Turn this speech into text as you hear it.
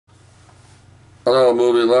Hello,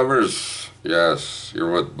 movie lovers. Yes,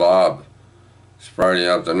 you're with Bob. It's Friday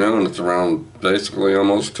afternoon. It's around basically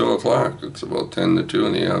almost 2 o'clock. It's about 10 to 2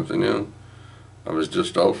 in the afternoon. I was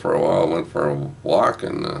just out for a while. Went for a walk,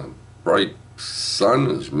 and the bright sun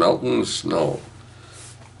is melting snow.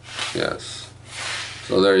 Yes.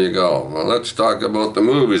 So there you go. Well, let's talk about the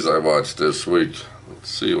movies I watched this week. Let's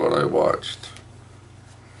see what I watched.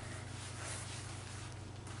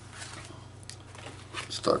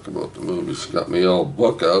 Let's talk about the movies. Got my old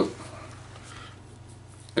book out.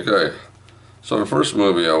 Okay. So the first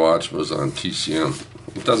movie I watched was on TCM.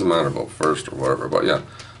 It doesn't matter about first or whatever, but yeah,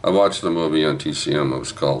 I watched the movie on TCM. It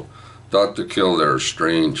was called Dr. Kildare's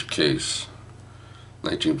Strange Case,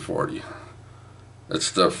 1940.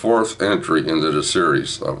 It's the fourth entry into the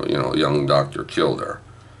series of, young Dr. Kildare.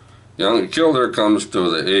 Young Kildare comes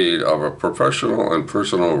to the aid of a professional and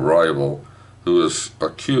personal rival who is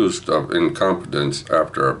accused of incompetence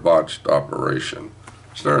after a botched operation.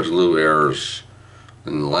 Stars Lou Ayres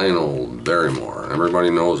and Lionel Barrymore.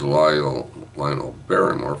 Everybody knows Lionel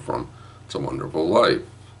Barrymore from It's a Wonderful Life,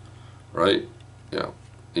 right? Yeah,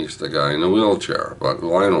 he's the guy in the wheelchair. But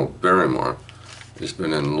Lionel Barrymore has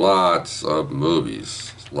been in lots of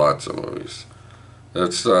movies. It's not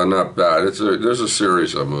bad. There's a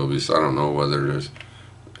series of movies. I don't know whether there's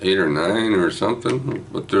 8 or 9 or something,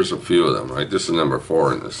 but there's a few of them, right? This is number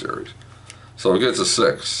 4 in the series. So it gets a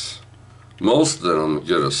 6. Most of them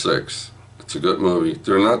get a 6. It's a good movie.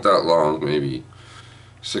 They're not that long, maybe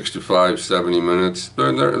 65, 70 minutes.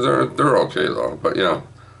 They're okay though. But yeah,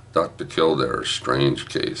 Dr. Kildare's Strange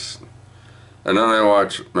Case. And then I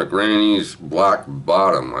watched McRaney's Black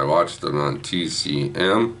Bottom. I watched it on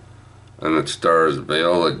TCM, and it stars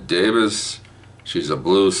Viola Davis. She's a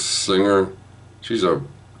blues singer. She's a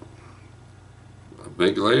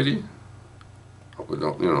big lady. I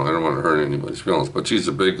don't want to hurt anybody's feelings, but she's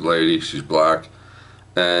a big lady. She's black,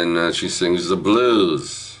 and she sings the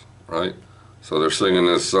blues, right? So they're singing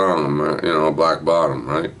this song, Black Bottom,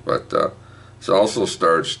 right? But it also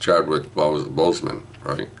stars Chadwick Boseman,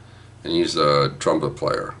 right? And he's a trumpet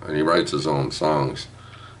player, and he writes his own songs,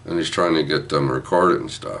 and he's trying to get them recorded and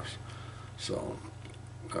stuff. So,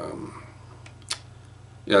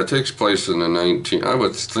 yeah, it takes place in I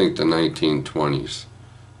would think the 1920s.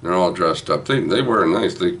 They're all dressed up. They wear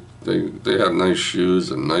nice. They have nice shoes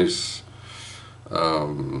and nice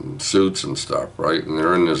suits and stuff, right? And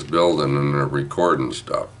they're in this building and they're recording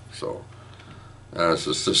stuff. So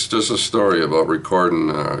it's just a story about recording,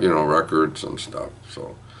 records and stuff.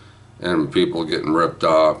 So, and people getting ripped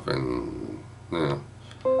off, and yeah.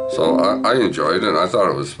 So I enjoyed it. I thought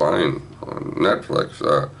it was fine on Netflix.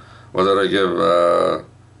 What did I give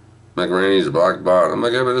McRaney's Black Bottom? I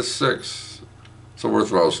gave it a 6. It's a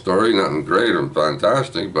worthwhile story. Nothing great and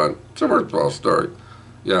fantastic, but it's a worthwhile story.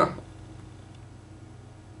 Yeah.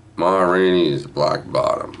 Ma Rainey's Black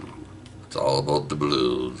Bottom. It's all about the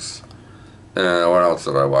blues. And what else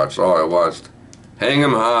did I watch? Oh, I watched Hang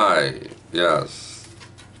 'em High. Yes.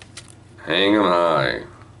 Hang 'em High.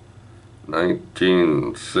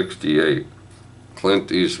 1968.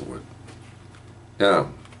 Clint Eastwood. Yeah.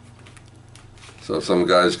 So some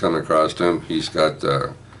guys come across him. He's got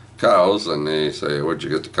cows, and they say, "Where'd you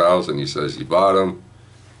get the cows?" And he says he bought them,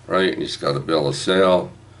 right? And he's got a bill of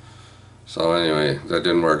sale. So anyway, that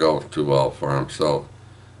didn't work out too well for him. So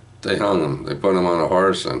they hung him. They put him on a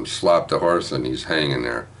horse and slapped the horse, and he's hanging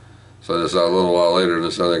there. So this a little while later,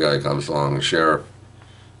 this other guy comes along, the sheriff,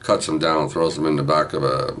 cuts him down, throws him in the back of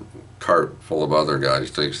a cart full of other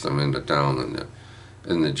guys, takes them into town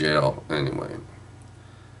in the jail anyway.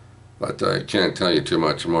 But I can't tell you too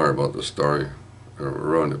much more about the story. I'll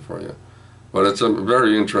ruin it for you. But it's a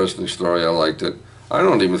very interesting story. I liked it. I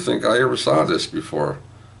don't even think I ever saw this before.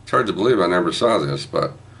 It's hard to believe I never saw this,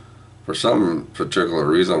 but for some particular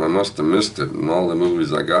reason I must have missed it in all the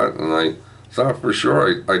movies I got, and I thought for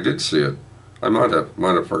sure I did see it. I might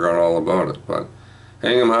have forgot all about it. But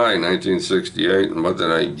Hang 'em High, 1968, and what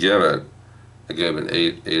did I give it? I gave it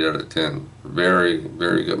 8 out of 10. Very,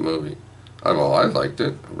 very good movie. I liked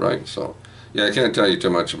it, right? So, yeah, I can't tell you too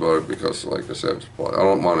much about it because, like I said, I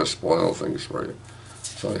don't want to spoil things for you.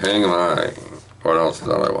 So, Hang 'em High. What else did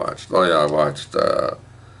I watch? Oh, yeah, I watched on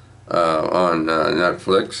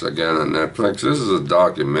Netflix, again on Netflix. This is a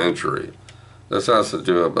documentary. This has to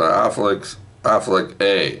do with Affleck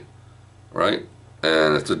A, right?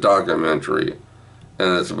 And it's a documentary.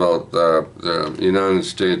 And it's about the United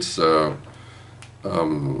States, the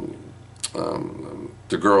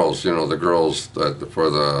girls, the girls that for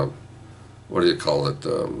the, what do you call it?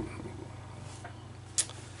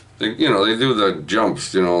 They do the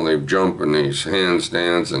jumps, and they jump in these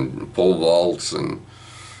handstands and pole vaults and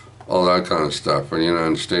all that kind of stuff, and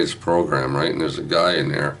United States program, right? And there's a guy in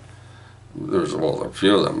there. There's, well, a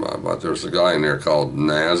few of them, but there's a guy in there called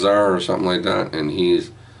Nazar or something like that, and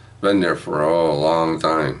he's been there for a long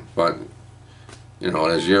time. But you know,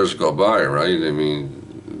 as years go by, right? I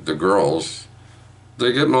mean, the girls,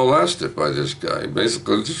 they get molested by this guy.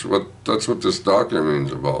 Basically, that's what this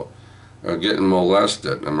document's about. Getting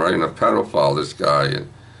molested. I'm writing a pedophile, this guy,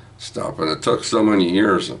 and stuff. And it took so many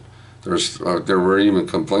years. And there were even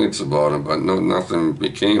complaints about him, but nothing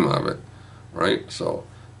became of it, right? So,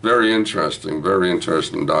 very interesting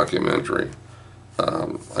documentary.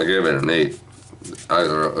 I gave it an 8.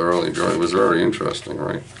 Either early enjoyed. It was very interesting,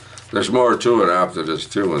 right? There's more to it after this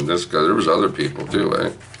too, and this guy, there was other people too,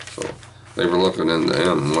 eh? So they were looking into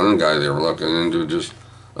him. One guy they were looking into just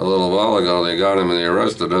a little while ago, they got him and they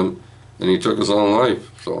arrested him, and he took his own life.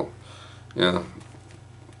 So, yeah.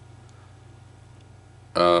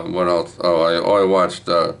 What else? Oh, I watched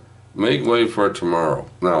Make Way for Tomorrow.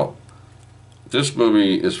 Now, this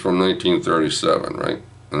movie is from 1937, right?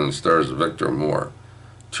 And it stars Victor Moore.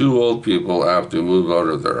 2 old people have to move out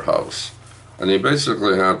of their house. And they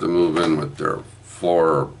basically have to move in with their 4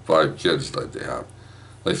 or 5 kids that they have.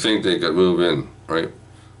 They think they could move in, right?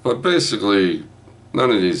 But basically,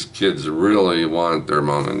 none of these kids really want their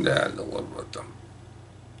mom and dad to live with them,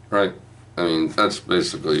 right? I mean, that's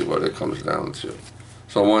basically what it comes down to.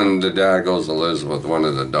 So when the dad goes and lives with one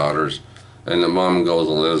of the daughters, and the mom goes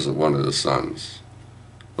and lives with one of the sons.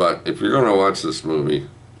 But if you're going to watch this movie,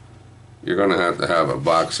 you're going to have a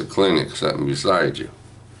box of Kleenex sitting beside you.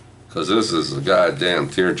 Because this is a goddamn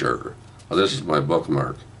tearjerker. Well, this is my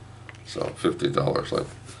bookmark. So, $50. Like,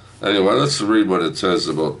 anyway, let's read what it says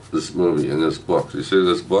about this movie in this book. You see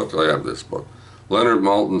this book? I have this book. Leonard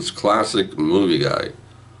Maltin's classic movie guide.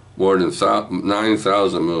 More than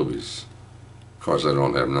 9,000 movies. Of course, I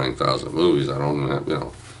don't have 9,000 movies. I don't have, you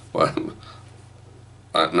know. But,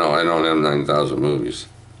 no, I don't have 9,000 movies.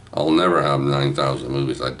 I'll never have 9,000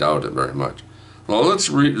 movies. I doubt it very much. Well, let's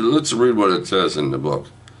read what it says in the book.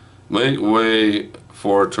 Make Way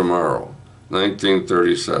for Tomorrow,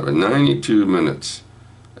 1937, 92 minutes.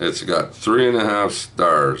 It's got 3.5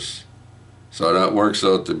 stars. So that works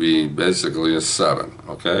out to be basically a 7,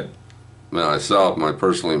 okay? Myself, I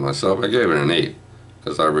gave it an 8,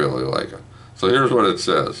 because I really like it. So here's what it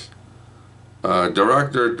says.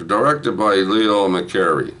 Directed by Leo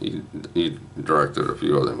McCarey. He directed a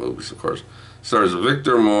few other movies, of course. Stars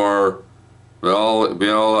Victor Moore,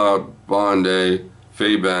 Bella Bondi,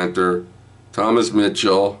 Faye Banter, Thomas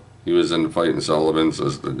Mitchell, he was in Fighting Sullivans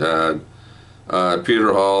as the dad,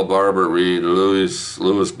 Peter Hall, Barbara Reed,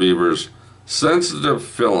 Louis Beavers, sensitive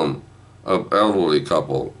film of elderly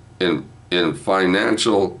couple in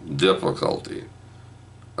financial difficulty.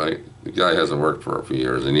 Right? The guy hasn't worked for a few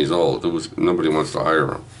years and he's old. Nobody wants to hire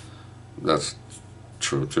him. That's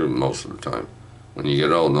true too most of the time. When you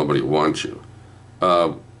get old, nobody wants you.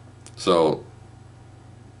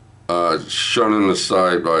 Shunned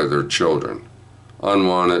aside by their children,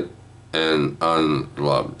 unwanted and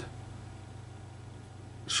unloved.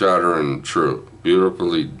 Shattering truth,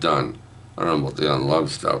 beautifully done. I don't know about the unloved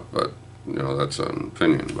stuff, but you know, that's an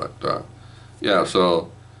opinion. But yeah, so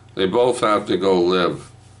they both have to go live,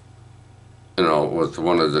 you know, with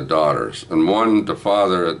one of the daughters, and the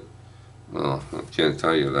father. Oh, I can't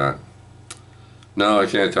tell you that. No, I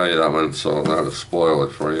can't tell you that one. So not to spoil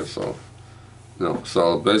it for you. So. No,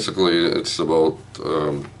 so basically it's about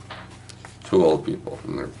 2 old people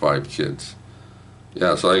and their 5 kids.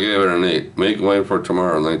 Yeah, so I gave it an 8. Make Way for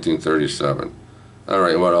Tomorrow, 1937. All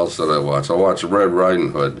right, what else did I watch? I watched Red Riding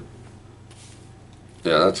Hood.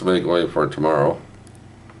 Yeah, that's Make Way for Tomorrow.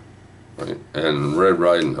 Right, and Red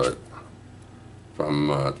Riding Hood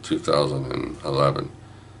from 2011.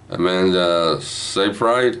 Amanda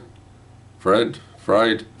Seyfried? Fried?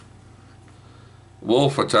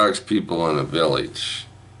 Wolf attacks people in a village.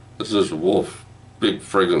 This is wolf, big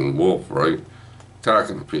friggin' wolf, right?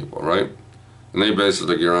 Attacking people, right? And they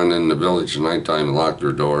basically get around in the village at nighttime and lock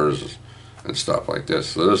their doors and stuff like this.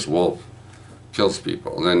 So this wolf kills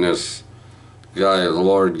people. And then this guy, the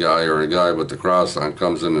Lord guy, or a guy with the cross on,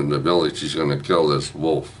 comes into the village. He's going to kill this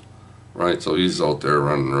wolf, right? So he's out there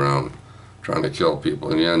running around trying to kill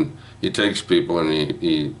people. In the end, he takes people and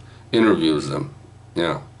he interviews them.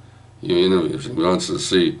 Yeah. He interviews them. He wants to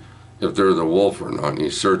see if they're the wolf or not. And he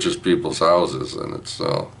searches people's houses, and it's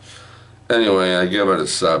anyway, I give it a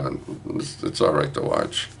 7. It's all right to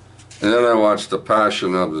watch. And then I watched The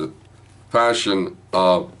Passion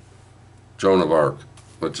of Joan of Arc,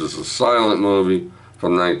 which is a silent movie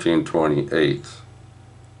from 1928.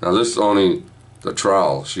 Now this is only the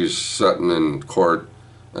trial. She's sitting in court,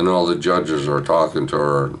 and all the judges are talking to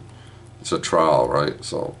her, it's a trial, right?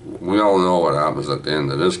 So we all know what happens at the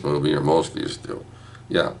end of this movie, or most of these do.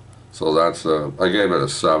 Yeah, so that's, I gave it a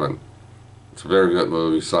 7. It's a very good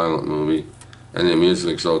movie, silent movie, and the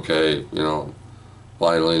music's okay, you know,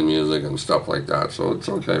 violin music and stuff like that, so it's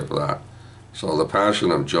okay for that. So The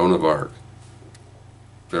Passion of Joan of Arc,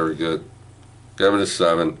 very good. Gave it a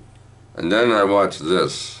 7. And then I watched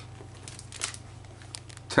this,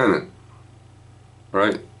 Tenet,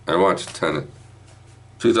 right? I watched Tenet.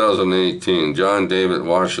 2018, John David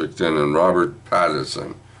Washington and Robert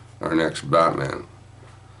Pattinson, our next Batman.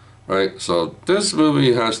 Right? So this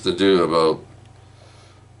movie has to do about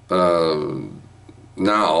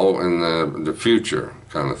now and the future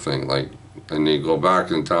kind of thing. Like, and you go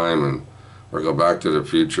back in time and or go back to the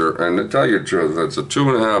future. And to tell you the truth, it's a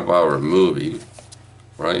 2.5-hour movie,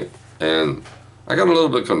 right? And I got a little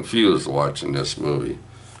bit confused watching this movie.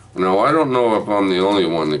 Now, I don't know if I'm the only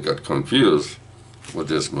one that got confused with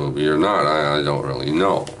this movie or not. I don't really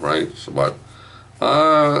know, right? So, but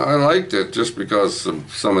I liked it just because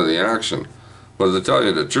of some of the action. But to tell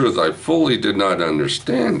you the truth, I fully did not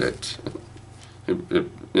understand it. You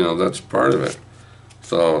know, that's part of it.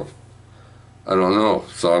 So, I don't know.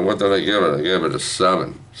 So what did I give it? I gave it a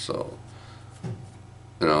 7. So,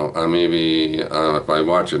 you know, maybe if I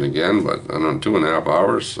watch it again, but I don't know, 2.5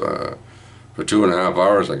 hours. For 2.5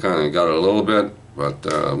 hours, I kind of got it a little bit, but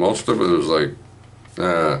most of it was like,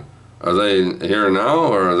 are they here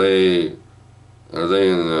now, or are they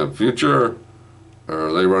in the future, or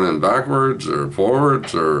are they running backwards or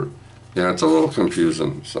forwards, or yeah, it's a little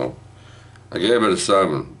confusing. So I gave it a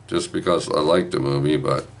 7 just because I liked the movie,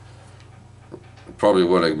 but it probably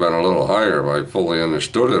would have been a little higher if I fully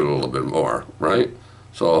understood it a little bit more, right?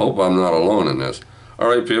 So I hope I'm not alone in this. All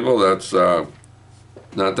right, people, that's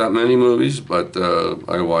not that many movies, but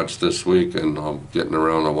I watched this week, and I'm getting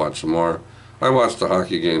around to watch some more. I watched the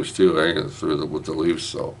hockey games too, with the Leafs,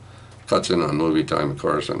 so cuts in on movie time, of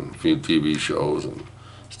course, and a few TV shows and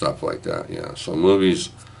stuff like that, yeah. So movies,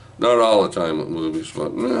 not all the time with movies,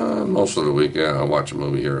 but most of the week, yeah, I'll watch a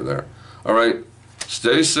movie here or there. All right,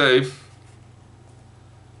 stay safe,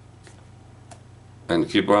 and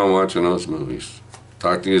keep on watching those movies.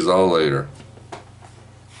 Talk to you all later.